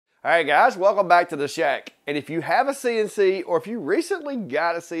All right, guys, welcome back to the shack. And if you have a CNC, or if you recently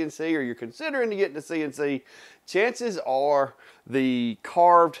got a CNC, or you're considering to get the CNC, chances are the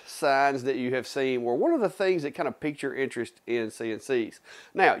carved signs that you have seen were one of the things that kind of piqued your interest in CNCs.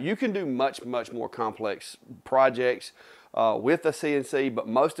 Now, you can do much more complex projects with a CNC, but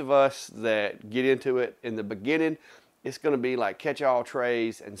most of us that get into it in the beginning, it's going to be like catch-all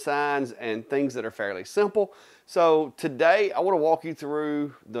trays and signs and things that are fairly simple. So today I want to walk you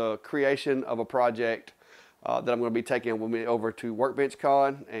through the creation of a project that I'm going to be taking with me over to Workbench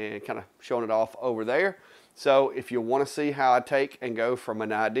Con and kind of showing it off over there. So if you want to see how I take and go from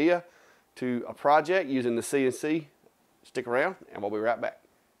an idea to a project using the CNC, stick around and we'll be right back.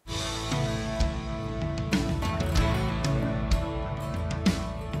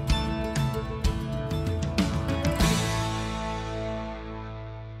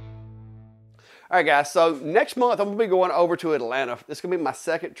 All right, guys, so next month I'm going to be going over to Atlanta. This is going to be my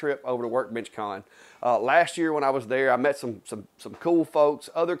second trip over to Workbench Con. Last year when I was there, I met some cool folks,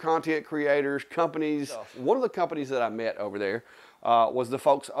 other content creators, companies. One of the companies that I met over there was the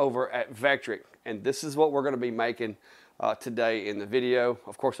folks over at Vectric, and this is what we're going to be making today in the video.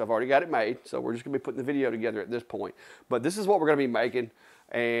 Of course, I've already got it made, so we're just going to be putting the video together at this point. But this is what we're going to be making,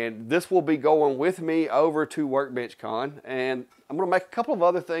 and this will be going with me over to Workbench Con, and I'm going to make a couple of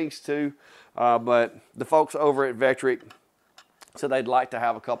other things too. But the folks over at Vectric said they'd like to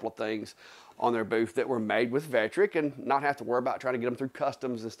have a couple of things on their booth that were made with Vectric and not have to worry about trying to get them through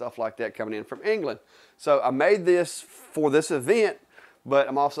customs and stuff like that coming in from England. So I made this for this event, but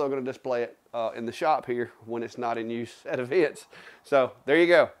I'm also going to display it in the shop here when it's not in use at events. So there you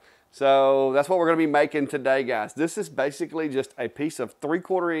go. So that's what we're going to be making today, guys. This is basically just a piece of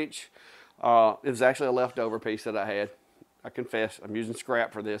 3/4 inch. It was actually a leftover piece that I had. I confess, I'm using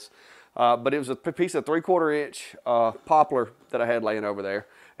scrap for this. But it was a piece of 3/4 inch poplar that I had laying over there.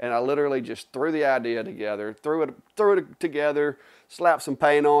 And I literally just threw the idea together, threw it together, slapped some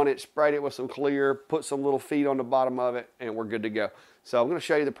paint on it, sprayed it with some clear, put some little feet on the bottom of it, and we're good to go. So I'm going to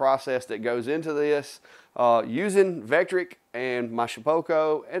show you the process that goes into this using Vectric and my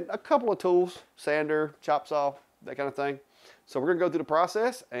Shapeoko and a couple of tools, sander, chop saw, that kind of thing. So we're going to go through the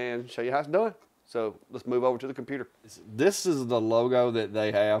process and show you how it's done. So let's move over to the computer. This is the logo that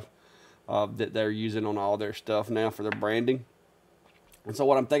they have. That they're using on all their stuff now for their branding. And so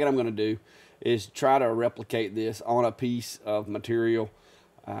what I'm thinking I'm going to do is try to replicate this on a piece of material,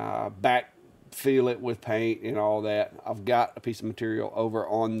 backfill it with paint and all that. I've got a piece of material over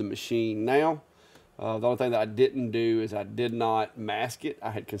on the machine now. The only thing that I didn't do is I did not mask it.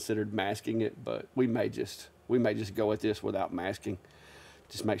 I had considered masking it, but we may just go with this without masking.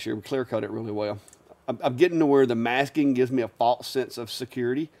 Just make sure we clear coat it really well. I'm getting to where the masking gives me a false sense of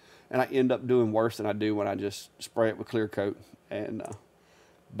security, and I end up doing worse than I do when I just spray it with clear coat and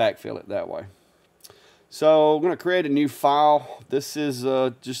backfill it that way. So I'm going to create a new file. This is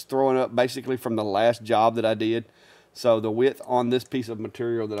just throwing up basically from the last job that I did. So the width on this piece of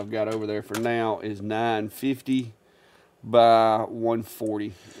material that I've got over there for now is 950 by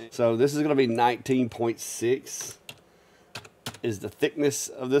 140. So this is going to be 19.6 is the thickness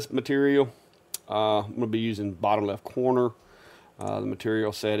of this material. I'm going to be using bottom left corner. The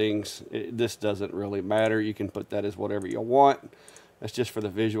material settings, this doesn't really matter. You can put that as whatever you want. That's just for the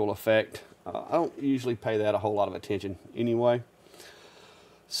visual effect. I don't usually pay that a whole lot of attention anyway.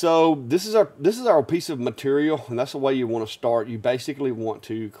 So this is our piece of material, and that's the way you want to start. You basically want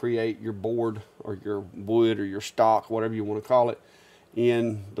to create your board or your wood or your stock, whatever you want to call it,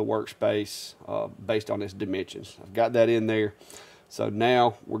 in the workspace based on its dimensions. I've got that in there. So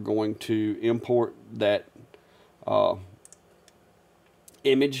now we're going to import that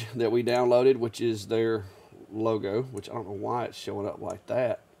image that we downloaded, which is their logo, which I don't know why it's showing up like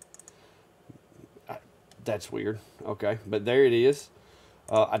that. That's weird. Okay, but there it is.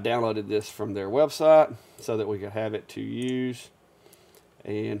 I downloaded this from their website so that we could have it to use.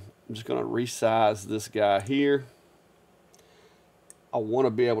 And I'm just going to resize this guy here. I want to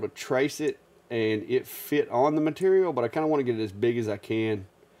be able to trace it and it fit on the material, but I kind of want to get it as big as I can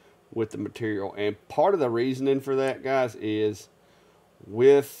with the material. And part of the reasoning for that, guys, is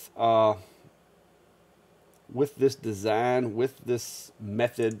with this design, with this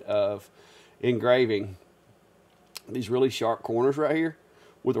method of engraving, these really sharp corners right here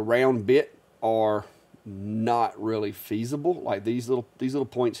with a round bit are not really feasible. Like these little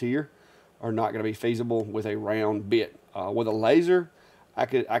points here are not going to be feasible with a round bit. With a laser, I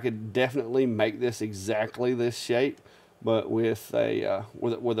could definitely make this exactly this shape, but with a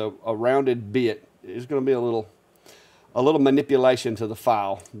rounded bit, it's going to be a little manipulation to the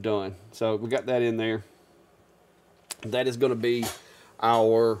file done. So we got that in there. That is going to be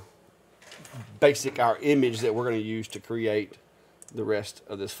our our image that we're going to use to create the rest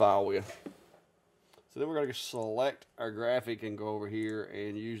of this file with. So then we're going to select our graphic and go over here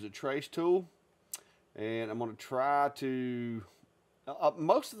and use the trace tool. And I'm going to try to,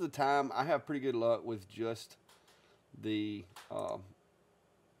 most of the time I have pretty good luck with just the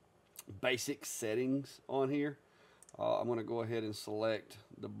basic settings on here. I'm going to go ahead and select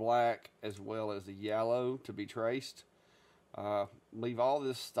the black as well as the yellow to be traced. Leave all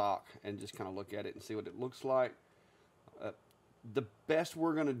this stock and just kind of look at it and see what it looks like. The best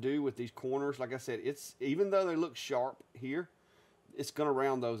we're going to do with these corners, like I said, it's even though they look sharp here, it's going to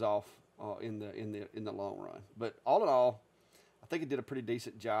round those off in the long run. But all in all, I think it did a pretty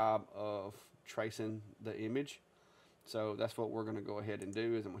decent job of tracing the image. So that's what we're going to go ahead and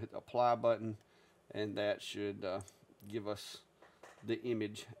do is I'm going to hit the apply button, and that should give us the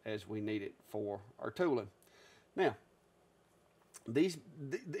image as we need it for our tooling. Now,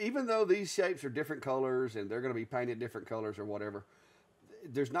 even though these shapes are different colors and they're going to be painted different colors or whatever,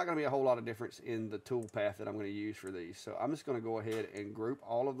 there's not going to be a whole lot of difference in the tool path that I'm going to use for these. So I'm just going to go ahead and group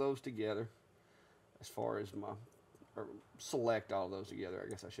all of those together as far as or select all of those together, I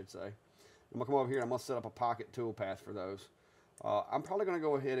guess I should say. I'm going to come over here and I'm going to set up a pocket tool path for those. I'm probably going to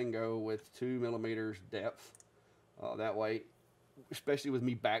go ahead and go with 2 millimeters depth. That way, especially with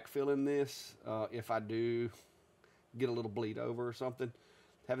me backfilling this, if I do get a little bleed over or something,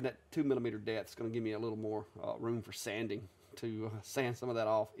 having that 2 millimeter depth is going to give me a little more room for sanding to sand some of that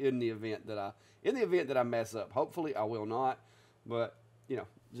off in the event that I mess up. Hopefully I will not, but you know,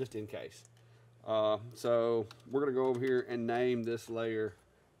 just in case. So we're going to go over here and name this layer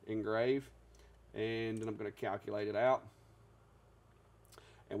engrave, and then I'm going to calculate it out,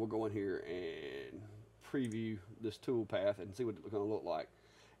 and we'll go in here and preview this tool path and see what it's going to look like.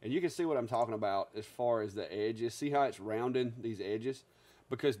 And you can see what I'm talking about as far as the edges. See how it's rounding these edges?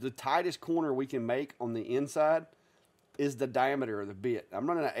 Because the tightest corner we can make on the inside is the diameter of the bit. I'm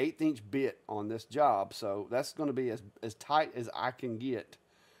running an 1/8 inch bit on this job, so that's going to be as tight as I can get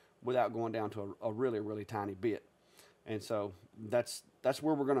without going down to a really, really tiny bit. And so that's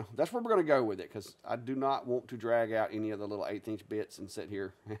where we're gonna go with it, because I do not want to drag out any of the little 1/8 inch bits and sit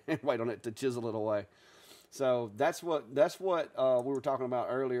here and wait on it to chisel it away. So that's what we were talking about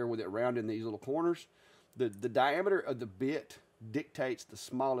earlier with it rounding these little corners. The diameter of the bit dictates the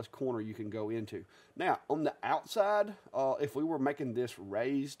smallest corner you can go into. Now, on the outside, if we were making this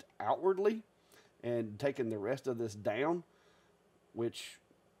raised outwardly and taking the rest of this down, which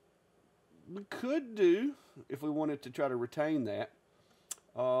we could do if we wanted to try to retain that,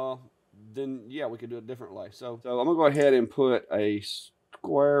 then yeah, we could do it differently. So I'm gonna go ahead and put a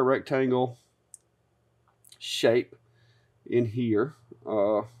square rectangle shape in here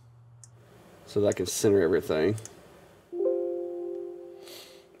so that I can center everything.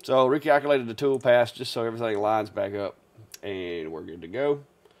 So recalculated the tool path just so everything lines back up, and we're good to go.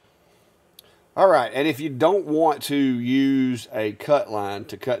 All right, and if you don't want to use a cut line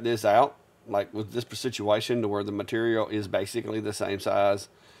to cut this out, like with this situation to where the material is basically the same size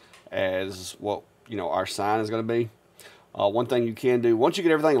as what, you know, our sign is going to be, one thing you can do, once you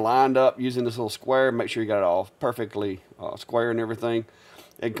get everything lined up using this little square, make sure you got it all perfectly square and everything,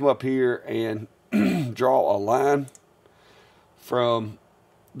 and come up here and draw a line from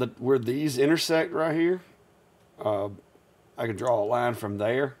where these intersect right here. I can draw a line from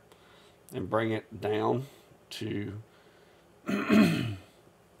there and bring it down to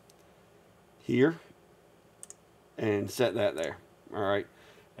here and set that there. All right,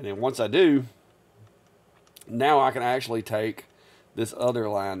 and then once I do, now I can actually take this other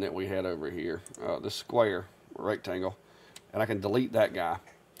line that we had over here, the square rectangle, and I can delete that guy.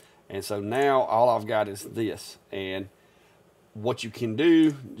 And so now all I've got is this. And what you can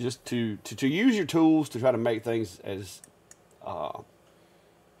do just to use your tools to try to make things as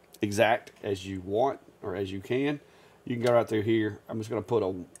exact as you want or as you can go right through here. I'm just going to put a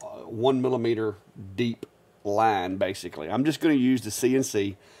 1 millimeter deep line. Basically, I'm just going to use the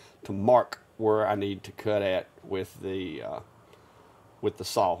CNC to mark where I need to cut at with the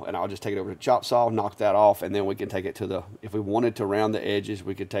saw, and I'll just take it over to the chop saw, knock that off, and then we can take it to if we wanted to round the edges,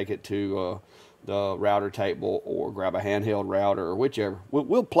 we could take it to the router table or grab a handheld router or whichever.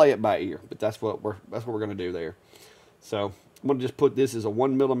 We'll play it by ear, but that's what we're going to do there. So I'm going to just put this as a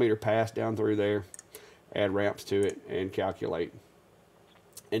 1 millimeter pass down through there, add ramps to it, and calculate.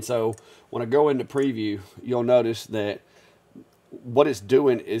 And so when I go into preview, you'll notice that what it's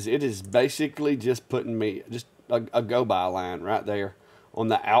doing is it is basically just putting me just a go-by line right there on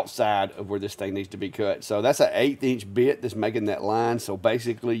the outside of where this thing needs to be cut. So that's an 1/8 inch bit that's making that line. So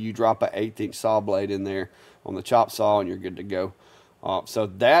basically you drop an 1/8 inch saw blade in there on the chop saw and you're good to go. So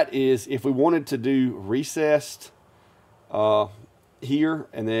that is, if we wanted to do recessed here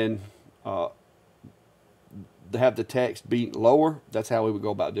and then have the text be lower, that's how we would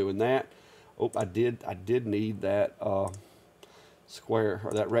go about doing that. Oh, I did need that square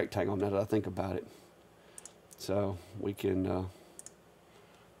or that rectangle now that I think about it. So we can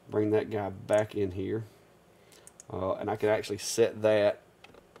bring that guy back in here. And I can actually set that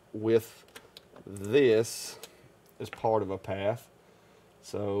with this as part of a path.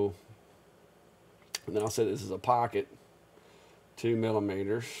 So, and then I'll set this as a pocket, 2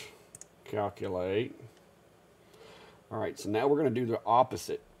 millimeters, calculate. All right, so now we're going to do the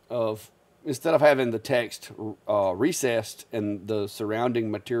opposite of, instead of having the text recessed and the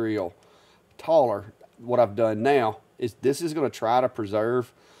surrounding material taller, what I've done now is this is going to try to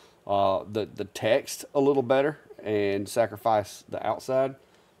preserve the text a little better and sacrifice the outside.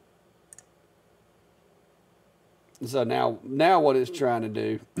 So now what it's trying to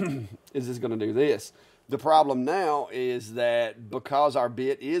do is it's going to do this. The problem now is that because our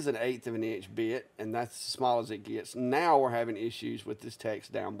bit is an 1/8 of an inch bit, and that's as small as it gets, now we're having issues with this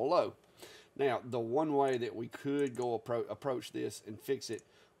text down below. Now, the one way that we could go approach this and fix it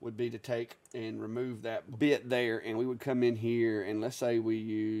would be to take and remove that bit there, and we would come in here, and let's say we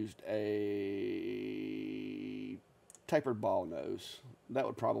used a tapered ball nose. That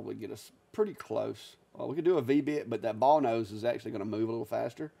would probably get us pretty close. We could do a V-bit, but that ball nose is actually going to move a little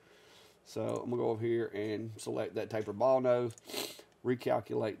faster. So I'm going to go over here and select that tapered ball nose,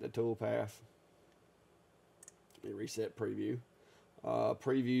 recalculate the tool path. Let me reset preview.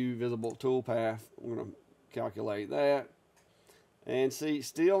 Preview visible tool path. We're going to calculate that. And see,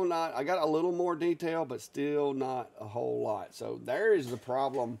 still not, I got a little more detail, but still not a whole lot. So there is the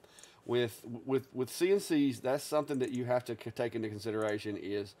problem with CNCs. That's something that you have to take into consideration,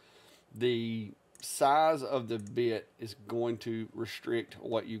 is the size of the bit is going to restrict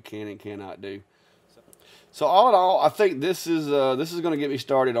what you can and cannot do. So all in all, I think this is going to get me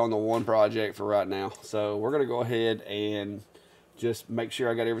started on the one project for right now. So we're going to go ahead and just make sure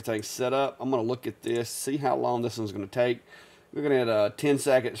I got everything set up. I'm going to look at this, see how long this one's going to take. We're going to add 10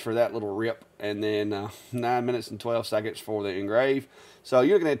 seconds for that little rip, and then 9 minutes and 12 seconds for the engrave. So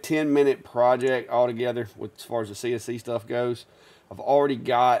you're looking at a 10-minute project altogether as far as the CNC stuff goes. I've already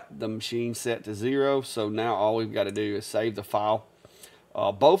got the machine set to 0, so now all we've got to do is save the file.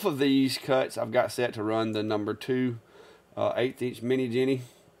 Both of these cuts I've got set to run the number 2 1/8 inch mini Jenny,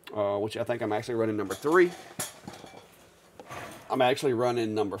 which I think I'm actually running number 3. I'm actually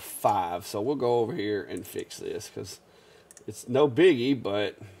running number 5, so we'll go over here and fix this because it's no biggie,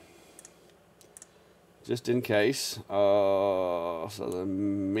 but just in case. So the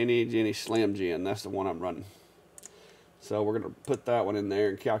mini Jenny Slim Gen, that's the one I'm running. So we're going to put that one in there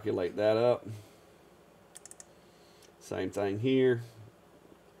and calculate that up. Same thing here.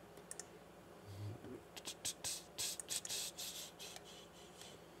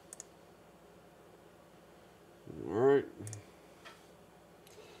 All right.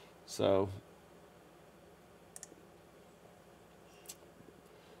 So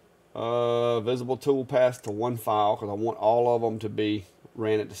visible tool paths to 1 file, because I want all of them to be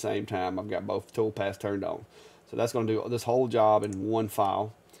ran at the same time. I've got both tool paths turned on. So that's going to do this whole job in 1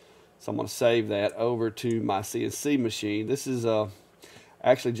 file. So I'm going to save that over to my CNC machine. This is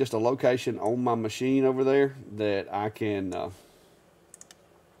actually just a location on my machine over there that I can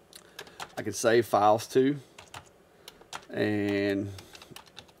save files to, and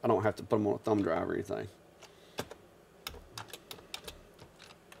I don't have to put them on a thumb drive or anything.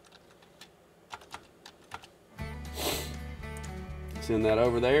 Send that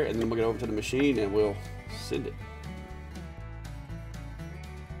over there, and then we'll get over to the machine and we'll send it.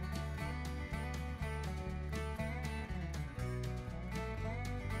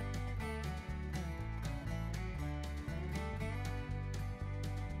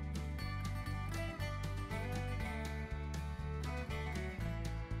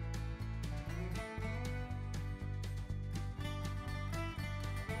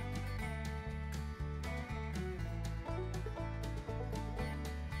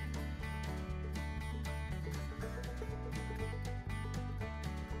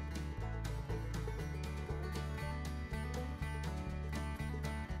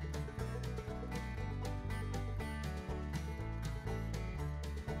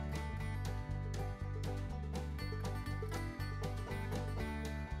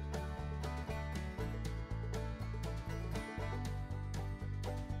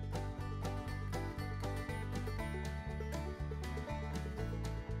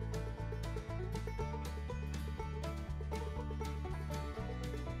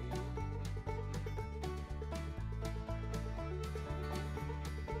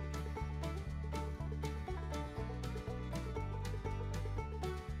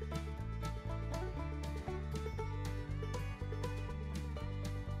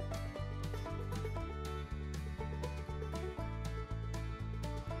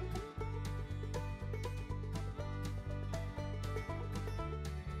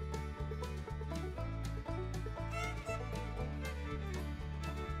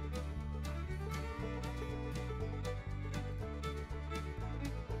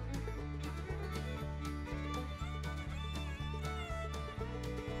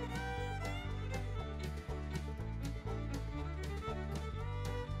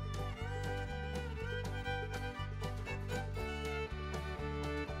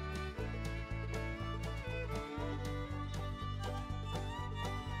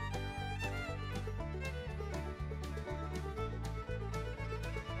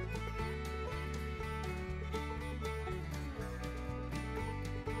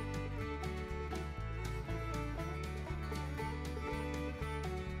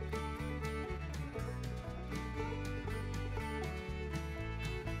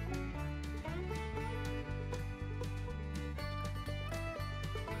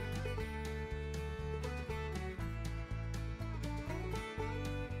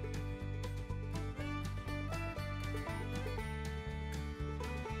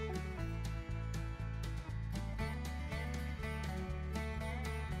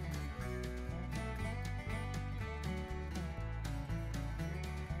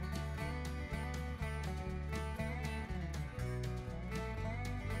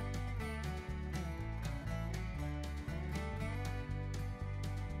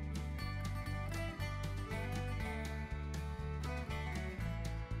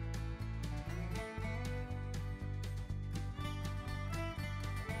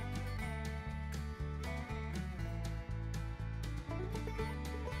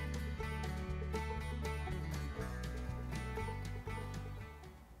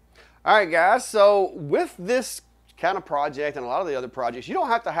 All right, guys, so with this kind of project and a lot of the other projects, you don't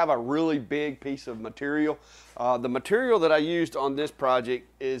have to have a really big piece of material. The material that I used on this project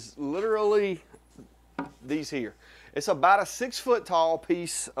is literally these here. It's about a 6 foot tall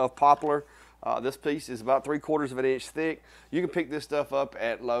piece of poplar. This piece is about 3/4 of an inch thick. You can pick this stuff up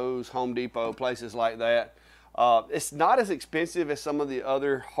at Lowe's, Home Depot, places like that. It's not as expensive as some of the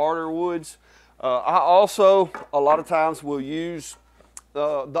other harder woods. I also, a lot of times, will use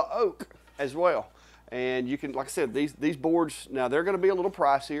the oak as well. And you can, like I said, these boards, now they're going to be a little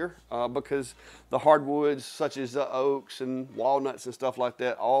pricier because the hardwoods such as the oaks and walnuts and stuff like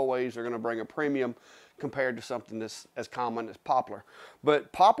that always are going to bring a premium compared to something that's as common as poplar.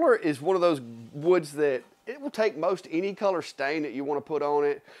 But poplar is one of those woods that it will take most any color stain that you want to put on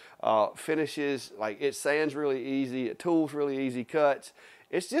it. Finishes, like it sands really easy, it tools really easy cuts.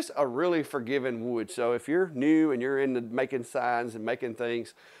 It's just a really forgiving wood. So if you're new and you're into making signs and making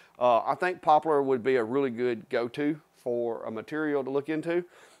things, I think poplar would be a really good go-to for a material to look into.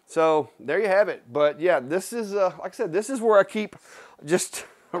 So there you have it. But yeah, this is, like I said, this is where I keep just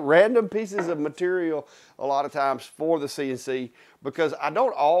random pieces of material a lot of times for the CNC, because I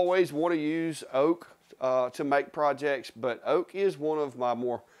don't always want to use oak to make projects, but oak is one of my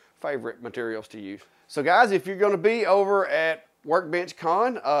more favorite materials to use. So guys, if you're going to be over at Workbench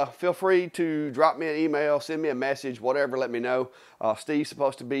Con, feel free to drop me an email, send me a message, whatever, let me know. Steve's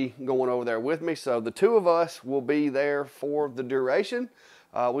supposed to be going over there with me, so the two of us will be there for the duration.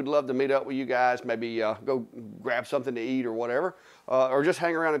 We'd love to meet up with you guys, maybe go grab something to eat or whatever, or just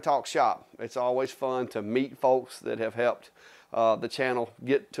hang around and talk shop. It's always fun to meet folks that have helped the channel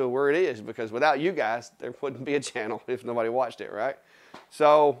get to where it is, because without you guys, there wouldn't be a channel if nobody watched it, right?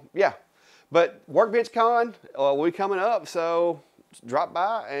 So, yeah. But Workbench Con will be coming up, so drop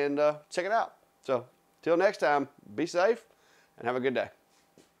by and check it out. So, till next time, be safe and have a good day.